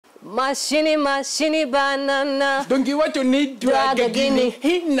Mashini banana. Don't give what you need to Gagini.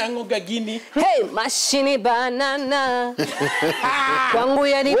 Nango gagini. Hey, mashini banana. Kwangu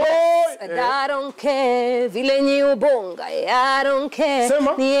ya ni I don't care. Vile nyi ubonga, I don't care.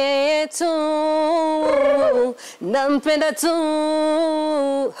 Sema. Ni yeye tu. Nampenda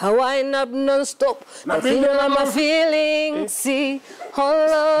tu. Hawaii up non-stop. I feel my feelings. See.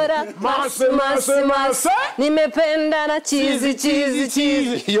 Holora. Masi. Nimependa na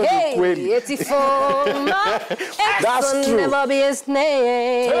cheesy. Hey, 84. That's true. Never be his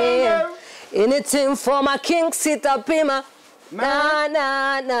name. Anything for my king, sit up in my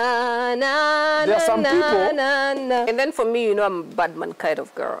na. There are some people. And then for me, you know, I'm a badman kind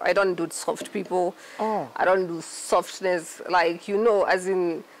of girl. I don't do soft people. Oh. I don't do softness. Like, you know, as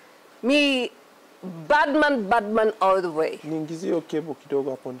in me, badman all the way. Niingizie hiyo kebo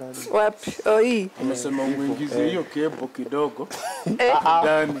kidogo hapo ndani. Wapi? Oh, hii. Unasema uingizie hiyo kebo kidogo.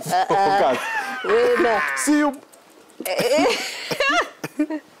 Ndani. Focus. Wena. See you.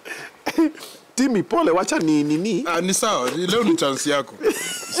 Timmy, pole, wacha ni nini? Ni sawa, leo ni chance yako.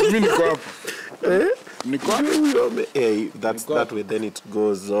 Mimi niko hapa. Hey, that way, then it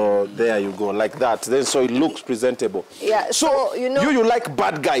goes, there you go, like that. Then so it looks presentable. Yeah, so you know. You like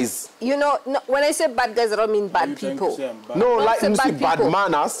bad guys. You know, no, when I say bad guys, I don't mean bad people. No, like you see bad bad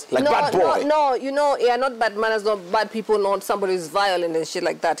manners, like bad boy. No, you know, yeah, not bad manners, not bad people, not somebody who's violent and shit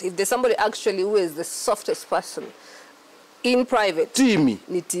like that. If there's somebody actually who is the softest person in private. Timmy.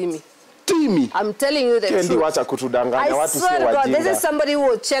 Ni Timmy. Timmy. I'm telling you the Kendi truth. wacha kutudanganya I watu swear sio to God, wajinga. this is somebody who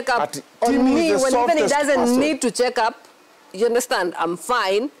will check up on Timmy me is the when even he softest doesn't person. need to check up. You understand? I'm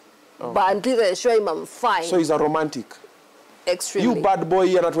fine, but I'm pretty sure I'm fine. So he's a romantic. Extremely. You bad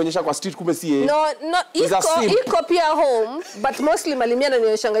boy anatuonyesha kwa street kumbe si yeye. No, iko pia home, but mostly malimia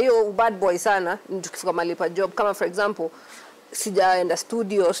ananionyeshanga hiyo bad boy sana tukifika malipa job. Kama for example, sijaenda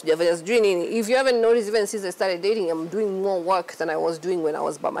studio, sijafanya sijui nini. If you haven't noticed, even since I started dating, I'm doing more work than I was doing when I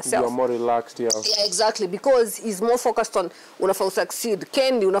was by myself. You are more relaxed, yeah. Yeah, exactly, because he's more focused on unafaa succeed.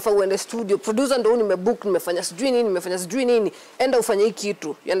 Kendi, unafaa uende studio. Producer ndo nimebook, nimefanya sijui nini, enda ufanye hii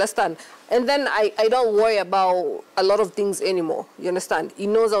kitu. You understand? And then I don't worry about a lot of things anymore. You understand? He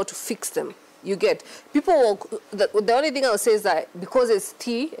knows how to fix them. You get people will, the only thing I'll say is that because it's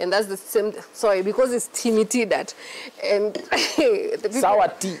T, and that's the same, sorry, because it's Timmy T that, and the people, Sour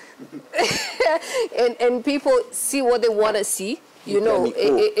tea. and people see what they want to see, you know,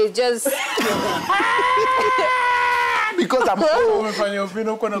 it just because I'm umefanya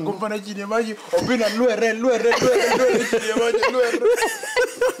Obinna uko na kumpana chini ya maji Obinna lue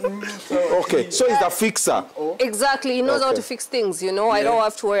okay, so he's a fixer. exactly, he knows how to fix things, you know. I don't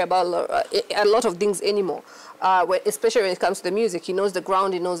have to worry about a lot of things anymore. Especially when it comes to the music, he knows the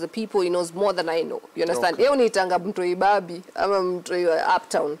ground, he knows the people, he knows more than I know. You understand? Yeye unitanga mtoi babi ama mtoi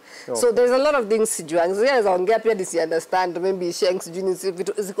uptown. So there's a lot of things sijuangi. So yeah, zaongea pia disi understand, maybe shanks juni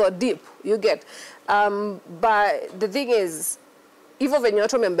ziko deep. You get. But the thing is, even when you're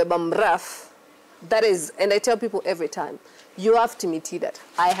mbeba mraf, that is, and I tell people every time, you have Timothy that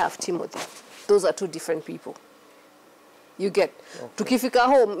I have Timothy. Those are two different people. You get. Tukifika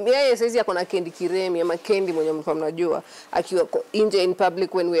home, yeye saizi akona Kendi Kiremi ama Kendi mwenye mko mnajua akiwa nje in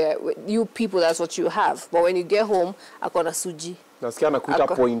public when you people, that's what you have. But when you get home, akona Suji. Nasikia anakuita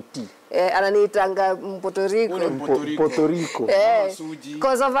pointy. Ananiitanga Puerto Rico. Puerto Rico.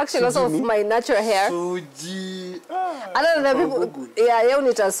 Because of actually also of my natural hair. Suji. Other than people, yeah, yeye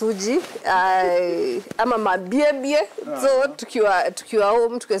unita Suji. Ama mabiebie. So tukiwa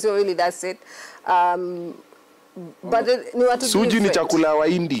home, tukasema really that's it. But ni watu Suji ni chakula wa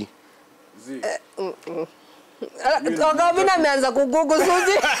Hindi. Oga Obinna ameanza kugugu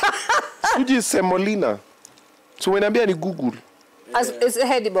Suji. Suji is semolina. So wenambia ni Google. It's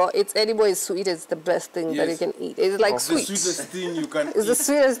edible. It's edible. It's sweet. It's the best thing that you can eat. It's like sweet. The sweetest thing you can eat. It's the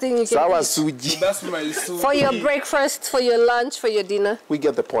sweetest thing you can Sawa eat. Suji. That's my Suji. For your breakfast, for your lunch, for your dinner. We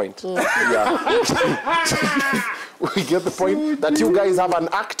get the point. Yeah. We get the point that you guys have an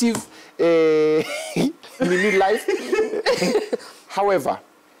active mini life. However,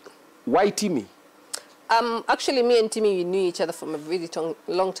 why Timmy? Actually, me and Timmy, we knew each other from a very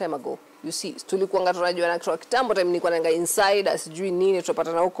long time ago. You see, tulikuanga tunajuana kutoka kitambo, time nilikuwa nanga inside, asijui nini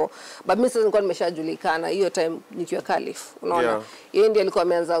tupatana huko. But mimi sasa nilikuwa nimeshajulikana hiyo time nikiwa Calif. Unaona? Yeye ndiye alikuwa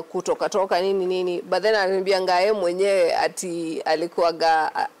ameanza kutoka nini. But then ananiambia ngaye mwenyewe ati alikuwa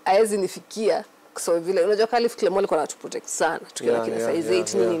haezi nifikia. So vile unajua Calif Clemo alikuwa anatuprotect sana. Tukiwa kina size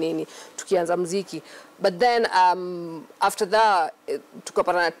 8 nini tukianza muziki. But then after that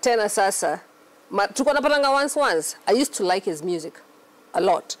tukapatana tena sasa. Tulikuwa tunapatanga once. I used to like his music a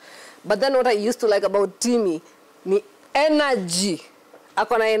lot. But then what I used to like about Timmy, ni energy.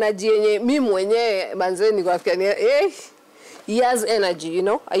 akona energy yenye mimi mwenyewe manzeni kwa fikania he has energy, you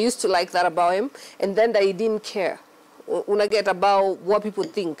know. I used to like that about him, and then that he didn't care. Una get about what people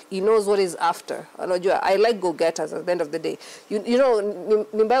think. He knows what he's after. I like go-getters at the end of the day. You know,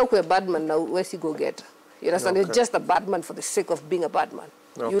 nimbayo kuwe bad man na wesi go-getter. You understand? Okay. It's just a bad man for the sake of being a bad man.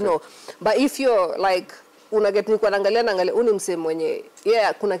 Okay. You know. But if you're like, una get nikuwa nangalia, uni mse mwenye,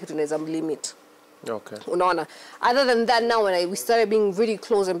 yeah, kuna kitu neza limit. Okay. Unaona. Other than that, now when we started being really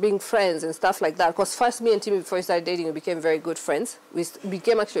close and being friends and stuff like that, because first me and Timmy, before we started dating, we became very good friends. We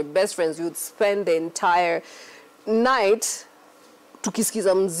became actually best friends. We would spend the entire night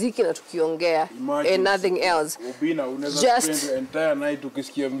tukisikiza muziki na tukiongea and nothing else. Obinna, unaweza spend the entire night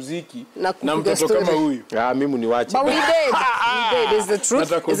tukisikia muziki na mtoto kama huyu. Mimi niwache. But we did. We did. Is the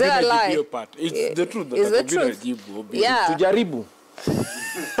truth? Is it a lie? It's the truth. Is the truth? Yeah. Tujaribu.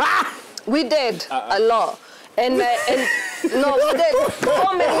 We did a lot. And no, we did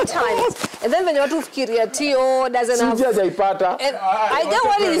so many times. And then when you have to Tio doesn't have. I get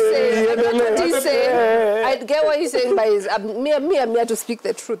what he's saying. I get what he's saying. I get what he's saying, but I'm here to speak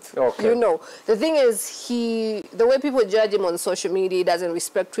the truth. Okay. You know, the thing is, the way people judge him on social media, he doesn't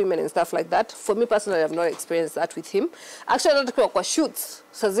respect women and stuff like that. For me personally, I have not experienced that with him. Actually, not kwa shoots.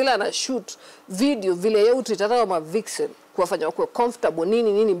 Sazila na shoot video vile yeye utitata kama vixen kuwafanya kwa comfortable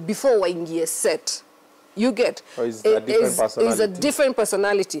nini before waingie set. You get it's a different personality. It's a different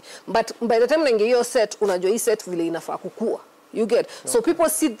personality, but by the time unaingia hiyo set unajua hii set vile inafaa kukua. You get so people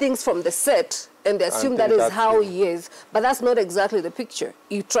see things from the set and they assume that is how he is, but that's not exactly the picture.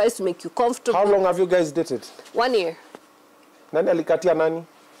 He tries to make you comfortable. How long have you guys dated? 1 year. Nani alikatia nani?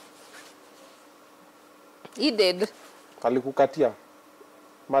 He did. Alikukatia?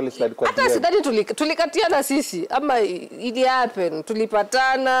 Mali slide kwa hata sidhani tulikatiana sisi ama it happened.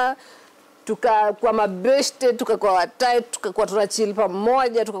 Tulipatana kwa mabeste, kwa watai, kwa tunachill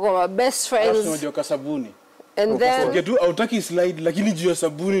pamoja, kwa best friends. Unajua kwa sabuni. And then okay, tu hautaki slide lakini juu ya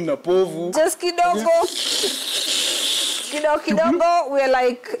sabuni na povu. Just kidogo. kidogo we're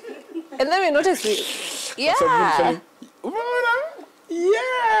like, and then we noticed yeah. Yeah.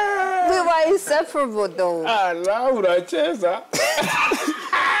 We were inseparable though. Laura cheza.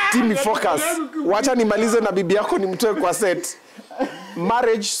 Timmy focus. Wacha nimalize na bibi yako nimtoe kwa set.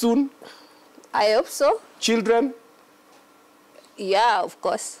 Marriage soon? I hope so. Children? Yeah, of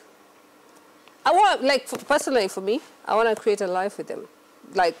course. I want, like, personally for me, I want to create a life with them.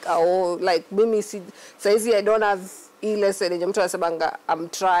 Like mimi saizi I don't have I'm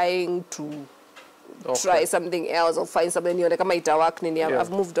trying to try something else or find something new. Like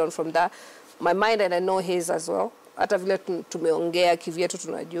I've moved on from that. My mind, and I know his as well. Hata vile tumeongea kivyetu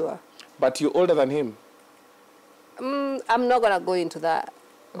tunajua. But you're older than him? I'm not going to go into that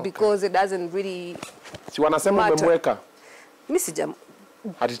because it doesn't really si wanasema umemweka? Mimi sijam.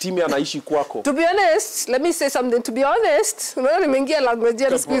 Hadi Timmy anaishi kwako. To be honest, let me say something. To be honest, unaona nimeingia language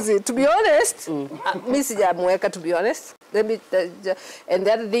ya squeeze. To be honest, mimi sijamweka, to be honest. And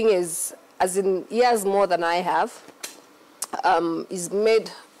the other thing is, as in, he has more than I have. He's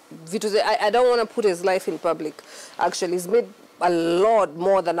made I don't want to put his life in public. Actually, he's made a lot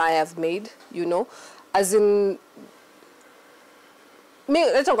more than I have made, you know. As in,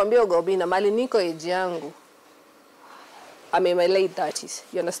 let's talk about Oga Obinna, mali niko age yangu. I'm in my late 30s,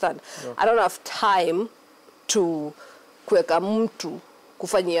 you understand? Okay. I don't have time to kuweka mtu,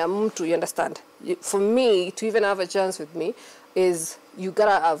 kufanyia mtu, you understand? For me, to even have a chance with me, is you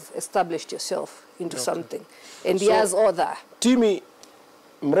gotta have established yourself into something. And he has all that. Timmy,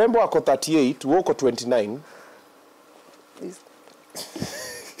 mrembo ako 38, woko 29.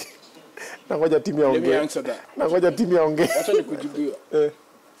 Nangoja Timmy aongee. Let me answer that. Nangoja Timmy aongee. Acha nikujibu.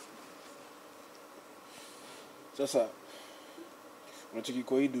 Sasa unachiki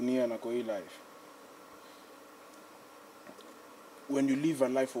kwa hii dunia na kwa hii life. When you live a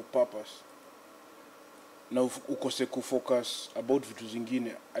life of purpose, na ukose kufocus about vitu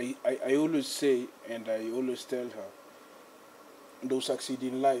zingine, I always say and I always tell her, to succeed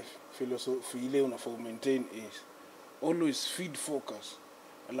in life, philosophy ile unafaa maintain is always feed focus,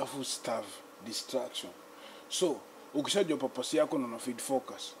 alafu starve distraction. So ukishajua purpose yako na feed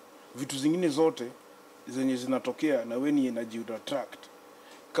focus, vitu zingine zote zenye zinatokea na wewe ni energy utattract.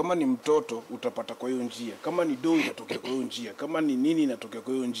 Kama ni mtoto utapata kwa hiyo njia, kama ni doo itatokea kwa hiyo njia, kama ni nini inatokea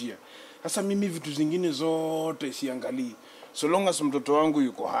kwa hiyo njia. Sasa mimi vitu zingine zote siangalii. So long as mtoto wangu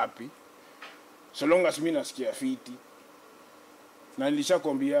yuko happy, so long as mimi nasikia fiti. Na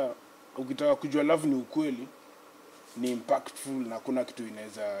nilishakwambia ukitaka kujua love ni ukweli, ni impactful na kuna kitu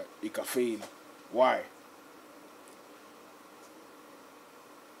inaweza ikafail. Why?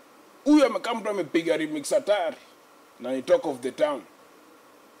 Huyu amekaa mtu amepiga remix hatari na ni talk of the town.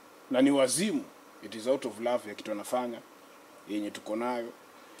 na ni wazimu. It is out of love ya kitu anafanya yenye tuko nayo.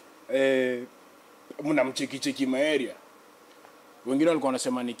 Mnamcheki maeria. Wengine walikuwa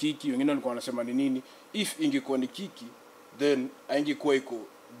wanasema ni kiki, wengine walikuwa wanasema ni nini. If ingekuwa ni kiki, then ingekuwa iko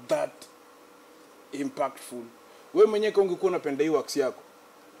that impactful. Wewe mwenyewe ungekuwa unapenda hiyo wax yako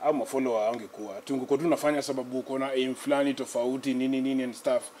au mafollower angekuwa tungekuwa tunafanya sababu uko na aim fulani tofauti nini and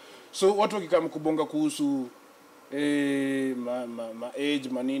stuff. So watu wakikam kubonga kuhusu age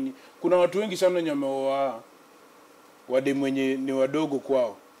manini, kuna watu wengi sana wenye wameoa wademu wenye ni wadogo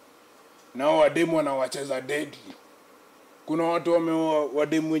kwao, nao wademu wanawacheza deadly. Kuna watu wameoa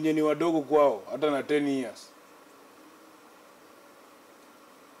wademu wenye ni wadogo kwao hata na 10 years,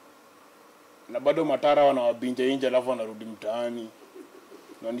 na bado matara wanawabinja inja alafu wanarudi mtaani.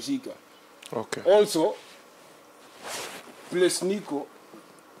 Nanishika. Okay. Also, place niko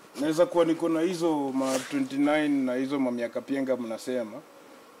naweza kuwa niko na hizo ma 29 na hizo miaka pienga mnasema,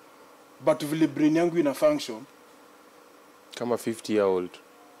 but vile brain yangu ina function kama 50-year-old.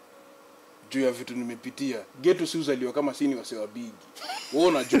 Juu ya vitu nimepitia. Ghetto si uzaliwa kama sini wasewa bigi. Wewe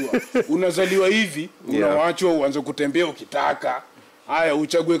unajua, unazaliwa hivi, unaachwa uanze kutembea ukitaka. Haya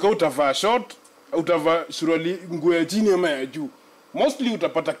uchague kama utavaa short, utavaa suruali nguo ya chini ama ya juu. Mostly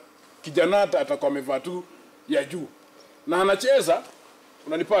utapata kijana atakuwa amevaa tu ya juu na anacheza,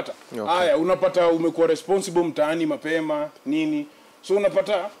 unanipata. Haya unapata umekuwa responsible mtaani mapema nini, so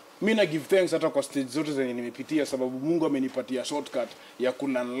unapata mimi na give thanks hata kwa stage zote zenye nimepitia, sababu Mungu amenipatia shortcut ya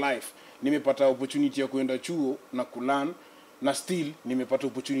kulearn life. Nimepata opportunity ya kuenda chuo na kulearn, na still nimepata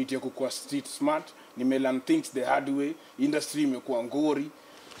opportunity ya kukua street smart. Nimelearn things the hard way. Industry imekuwa ngori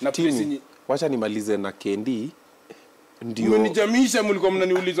na Timmy, wacha nimalize na Kendi. Ndio umenijamisha, mlikuwa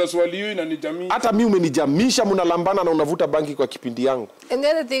mnaniuliza swali hiyo na nijamii. Hata mimi umenijamisha, mnalambana na unavuta banki kwa kipindi yangu. And the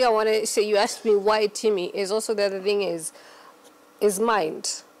other thing I want to say, you asked me why Timmy, is also the other thing is mind.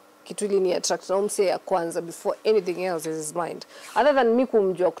 Kitu ni attract na umse ya kwanza before anything else is his mind. Other than mimi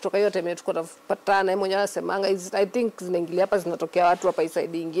kumjua kutoka hiyo time tuko tunapatana, mwenye anasemanga I think zinaingilia hapa zinatokea watu hapa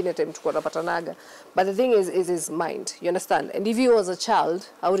side nyingine time tuko tunapatanaga. But the thing is his mind. You understand? And if he was a child,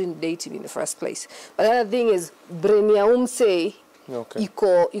 I wouldn't date him in the first place. But the other thing is brain ya umse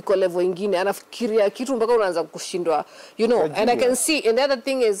iko level nyingine, anafikiria kitu mpaka unaanza kushindwa, you know. And I can see, and the other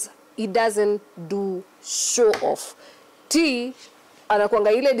thing is he doesn't do show off.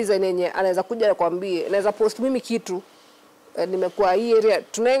 Anakuanga ile design yenye anaweza kuja kuambie, anaweza post mimi kitu nimekuwa hii area,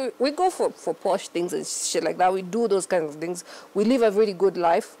 we go for posh things and shit like that. We do those kinds of things. We live a really good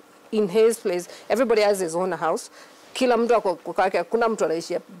life in his place. Everybody has his own house. Kila mtu ako kwake, hakuna mtu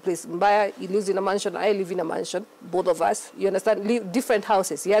anaishi place mbaya. He lives in a mansion, I live in a mansion, both of us. You understand? Live different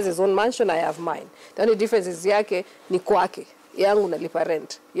houses. He has his own mansion, I have mine. The only difference is yake ni kwake, yangu nalipa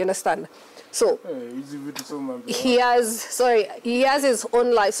rent. You understand? So he has his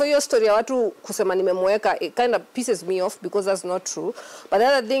own life. So your story ya watu kusema nimemweka, it kind of pisses me off because that's not true. But the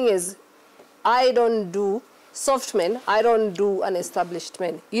other thing is, I don't do soft men, I don't do an established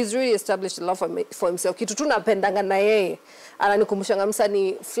man. He's really established a lot for himself. Kitu tu napendanga na yeye, ananikumbushanga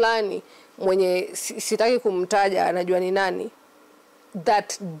msanii fulani mwenye sitaki kumtaja, anajua ni nani,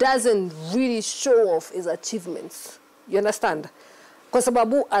 that doesn't really show off his achievements. You understand? Kwa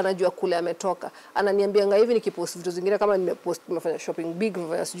sababu anajua kule ametoka. Ananiambianga hivi nikipost vitu zingine, kama nimepost nimefanya shopping big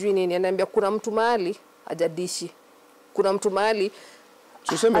sijui nini, ananiambia kuna mtu mahali hajadishi. Kuna mtu mahali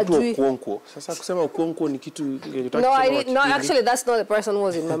tuseme tu ukonko. Sasa kusema ukonko ni kitu no, actually that's not the person who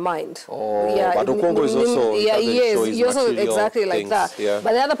was in my mind. But ukonko is also he also exactly like that. Yeah.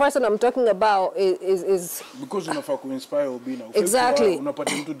 But the other person I'm talking about is because unafaa kuinspire Obinna. Exactly.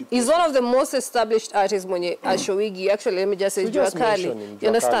 Unapata mtu deep. He's one of the most established artists mwenye ashowigi. Actually, let me just say Juakali. You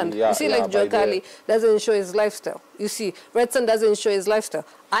understand? You see, like Juakali doesn't show his lifestyle. You see, Redson doesn't show his lifestyle.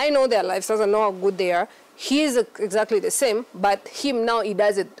 I know their lifestyles, I know how good they are. He is exactly the same, but him now he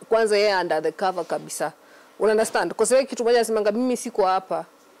does it kwanza yeye under the cover kabisa. Understand? Kwa sababu kitu moja nasemanga, mimi siko hapa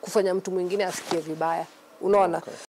kufanya mtu mwingine asikie vibaya. Unaona?